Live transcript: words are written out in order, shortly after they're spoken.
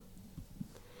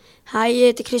Hæ, ég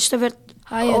heiti Kristoffer.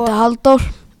 Hæ, ég heiti Halldór.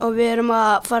 Og við erum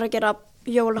að fara að gera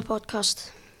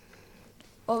jólapodcast.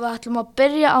 Og við ætlum að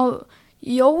byrja á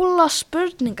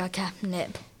jólaspurningakeppni.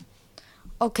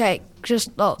 Ok,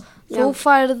 Kristó, þú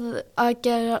færð að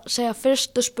segja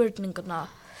fyrstu spurninguna.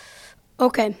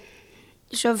 Ok,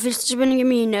 svo fyrsta spurningi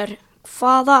mín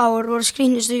hvaða ár voru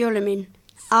skrýtnustu jólin mín?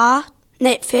 1,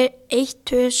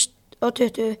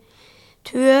 2020,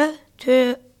 2,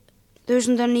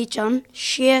 2019,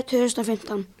 7,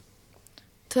 2015.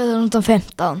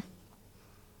 2015.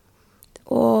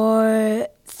 Og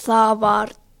það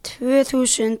var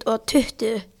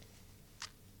 2020.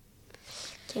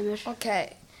 Kemur. Ok,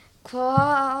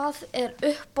 hvað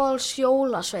uppáhalds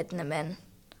jólasveinninn minn?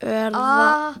 A.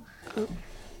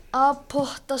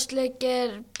 Pottasleikir,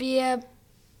 B.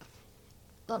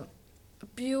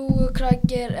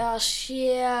 Bjúgukrækir eða C.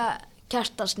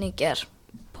 Kertasníkir.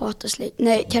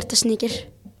 Kertasníkir.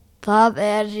 Það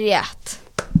rétt.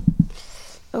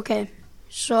 Ok,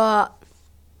 svo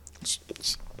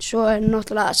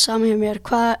náttúrulega saman hjá mér,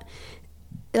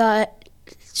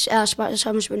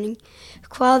 saman spurning,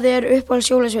 hvað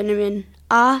uppáhalds jólasveinninn minn?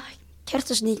 A.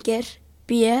 Kertasníkir,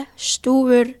 B.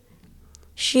 Stúfur,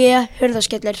 C.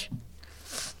 Hurðaskellir.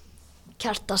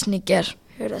 Kertasníkir.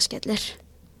 Hurðaskellir.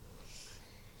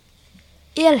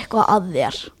 Eitthvað að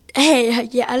þér? Hei,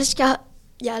 ég elska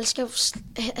að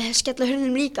skella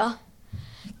hurðum líka.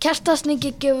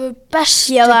 Kertasníkir gefur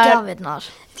bestu gjafirnar.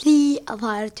 Því að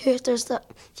það 20.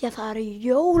 Því að það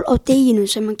jól á deginum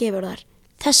sem hann gefur þar.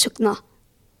 Þess vegna.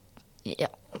 Já.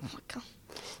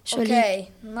 Ok,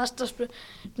 næsta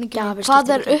spurning.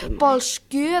 Hvað uppáhalds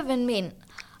gjöfin mín?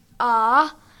 A.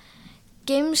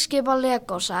 Gameskipa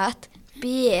Lego set, B.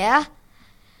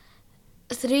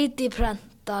 3D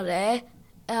prentari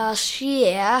eða C.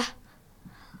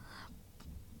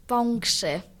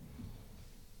 Bangsi.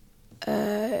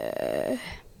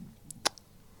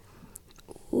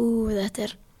 Þetta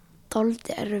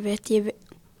dálítið erfitt.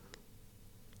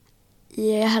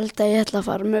 Ég held að ég ætla að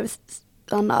fara með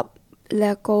þannig að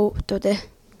Lego dóti.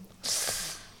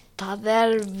 Það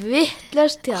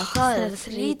vitlaust, já, það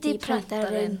 3D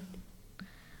prentarinn.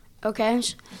 Ok.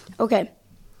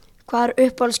 Hvað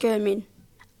uppáhaldsgjöfin mín?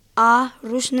 A.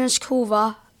 Rússnesk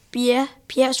húfa, B.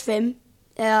 PS5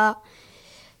 eða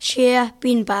C.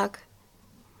 beanbag.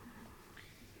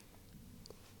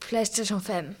 PlayStation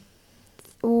 5.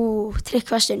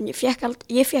 Trikkvestin. Ég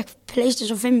fekk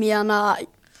PlayStation 5 í hana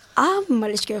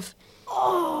afmælisgjöf.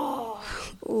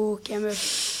 Kemur.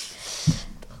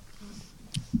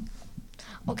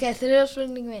 Ok, þriðja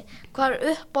spurning mín. Hvað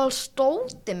uppáhalds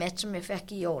dótið mitt sem ég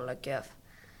fekk í jólagjöf?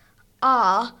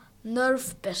 A.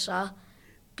 Nerfbyssa,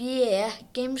 B.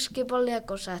 Gameskipa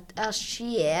Lego set eða C.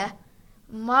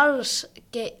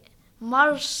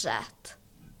 Mars-set.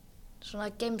 Svona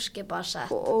gameskipa set.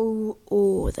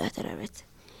 Þetta erfitt.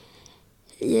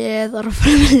 Ég þarf að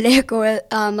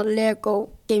fara með Lego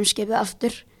gameskipið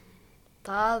aftur.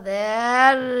 Það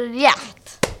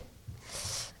rétt.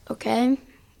 Ok,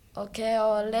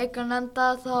 og leikurinn enda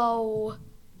þá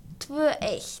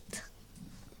 2-1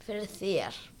 fyrir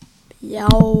þér. Já.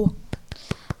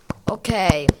 Ok.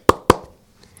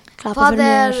 Hvað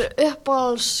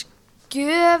uppáhalds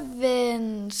gjöfin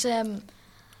sem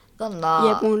þannig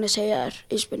ég búin að segja þér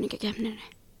í spurningakeppninni?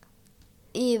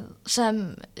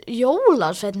 Sem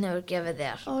jólasveinn hefur gefið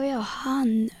þér? Já,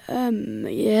 hann,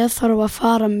 ég þarf að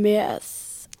fara með,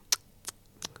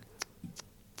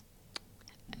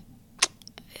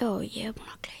 ég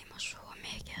búin að gleyma svo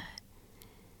mikið.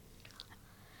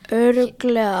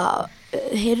 Örugglega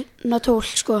heyrnartól,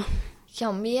 sko.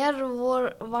 Hjá mér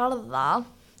var það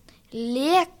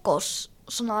Legos,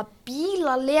 svona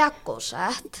bíla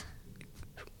Lego-sett.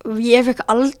 Ég fekk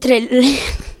aldrei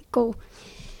Lego.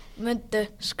 Myndu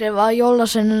skrifa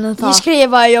jólasveininum það? Ég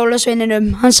skrifaði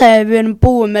jólasveininum. Hann sagði við erum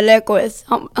búið með Legoið.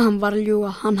 Hann var að ljúga,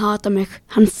 hann hata mig.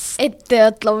 Hann eyddi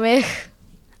öll á mig.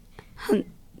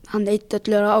 Hann eyddi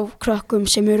öllur á krökkum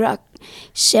sem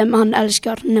hann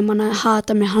elskar, nema hann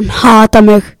hata mig. Hann hata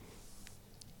mig.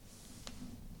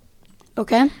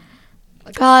 Ok.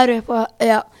 Hvað upp á,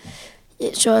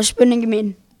 svo spurningi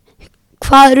mín.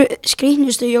 Hvað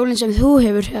skrýtnustu jólin sem þú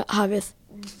hefur hafið?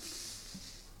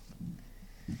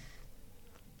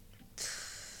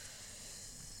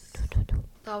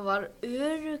 Það var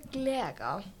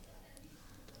örugglega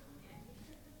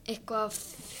eitthvað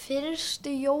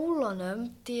fyrstu jólunum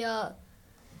því að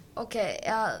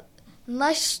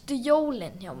næstu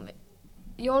jólin hjá mér,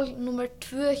 jól númer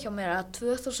 2 hjá mér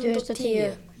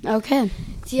 2010. Ok.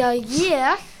 Því að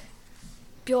ég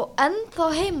bjó ennþá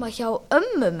heima hjá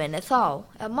ömmu minni þá,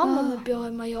 eða mamma mín bjó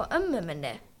heima hjá ömmu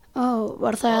minni.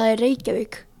 Var það í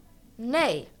Reykjavík?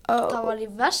 Nei, það var í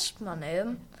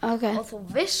Vestmannaeyjum Ok. og þú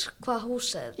veist hvað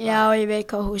húsið er. Já, ég veit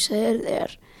hvað húsið er.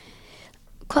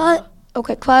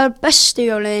 Hvað er bestu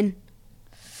jólin?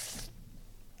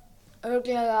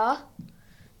 Örugglega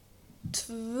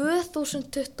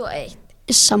 2021.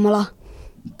 Sammála.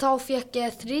 Þá fékk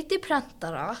ég 3D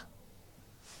prentara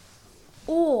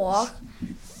og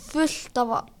fullt af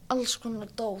alls konar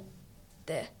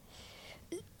dóti.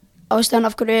 Ástæðan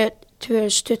af hverju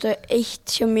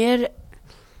 2021 hjá mér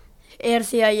er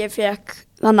því að ég fekk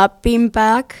þannig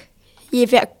beanbag, ég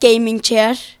fekk gaming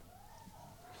chair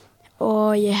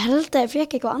og ég held að ég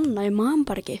fekk eitthvað annað, ég man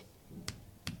bara ekki.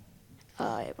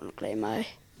 Ég er búin að gleyma því.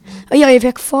 Og já, ég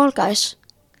fekk Fall Guys.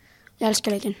 Ég elska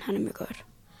leikinn, hann er mjög góður.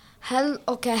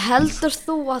 Heldur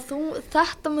þú að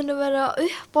þetta muni vera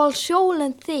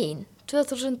uppáhaldsjólin þín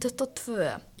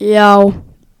 2022? Já.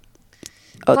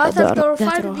 Hvað heldur þú að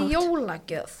færið í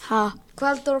jólagjöf? Ha? Hvað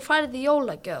heldur þú að færið í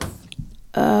jólagjöf?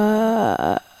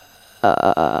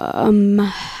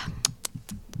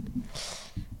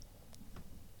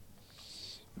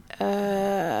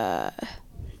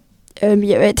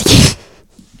 Ég veit ekki.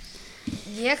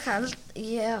 Ég held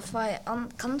ég fæ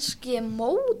kannski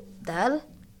módel,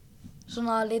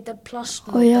 svona lítil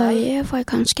plastmódel. Og já, ég fæ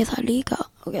kannski það líka.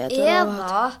 Okay,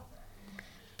 eða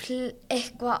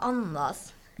eitthvað annað.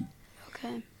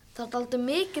 Okay. Það er aldrei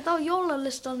mikið á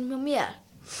jólalistanum hjá mér.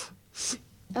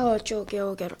 Jók.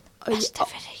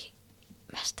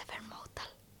 Mesta fyrir módel.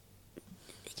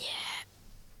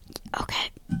 Ok.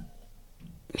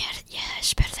 Ég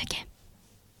spurði ekki.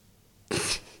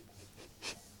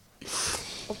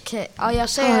 Ok, á ég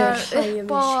að segja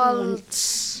uppáhalds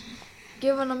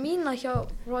gjöfuna mína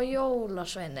frá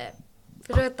jólasveini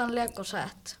fyrir utan Lego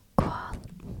set.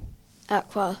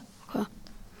 Hvað?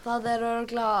 Það er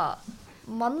örugglega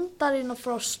mandarína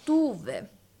frá Stúfi.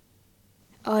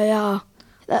 Já.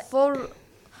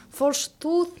 Fórst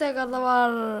þú þegar það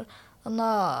var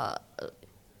þannig að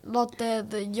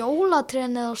látið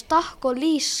jólatrénið á Stakk og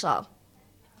Lísa?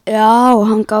 Já,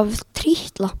 hann gaf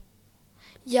trítla.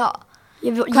 Já.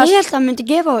 Ég held að hann myndi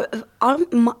gefa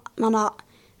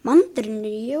mandarinu.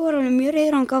 Ég var alveg mjög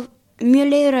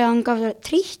leiður að hann gaf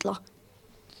trítla.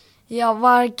 Já,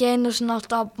 var ekki einu sinni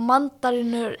alltaf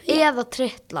mandarinur eða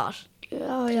trítlar?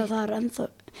 Já, það er ennþá.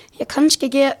 Ég kannski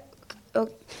ekki.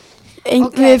 Ég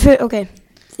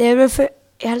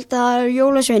held að það er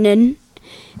jólasveinin.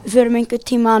 Við förum einhver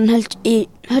tíma í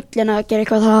höllina að gera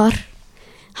eitthvað þar.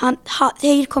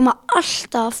 Þeir koma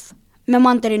alltaf með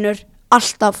mandarinur.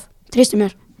 Alltaf. Tristu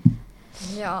mér.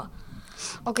 Já.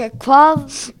 Ok, hvað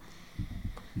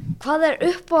er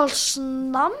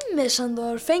uppáhaldsnammi sem þú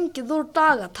hefur fengið úr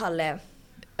dagatali?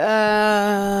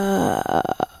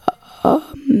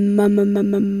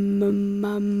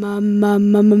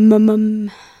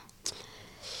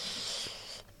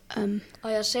 Á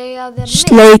ég að segja þér mitt?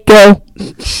 Sleikjó.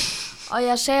 Á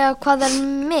ég að segja hvað er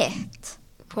mitt?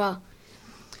 Hvað?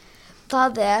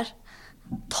 Það er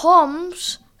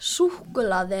Toms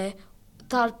súkkulaði.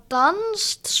 Það er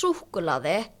danskt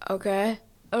súkkulaði. Ok.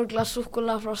 Örugglega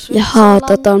súkkulaði frá Svisslandi. Ég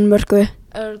hata Danmörku.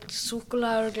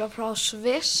 Súkkulaði örugglega frá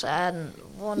Sviss en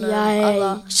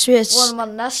Sviss. vonum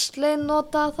að Nestlé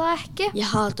nota það ekki. Ég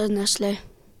hata Nestlé.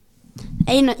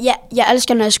 Ég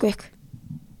elska Nesquik.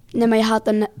 Nema ég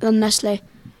hata Nestlé.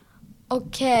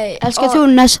 Ok. Elskar þú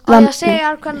Nestlé? Og ég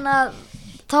segja hvernig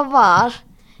það var.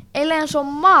 Eiginlega eins og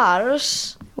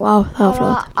Mars. Vá, það var flott. Það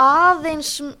var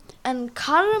aðeins en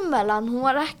karamellan, hún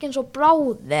var ekki eins og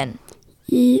bráðin.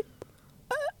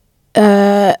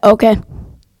 Ok.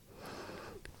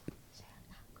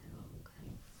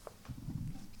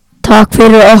 Takk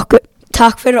fyrir okkur.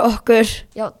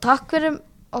 Já, takk fyrir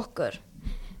okkur.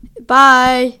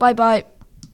 Bye. Bye bye.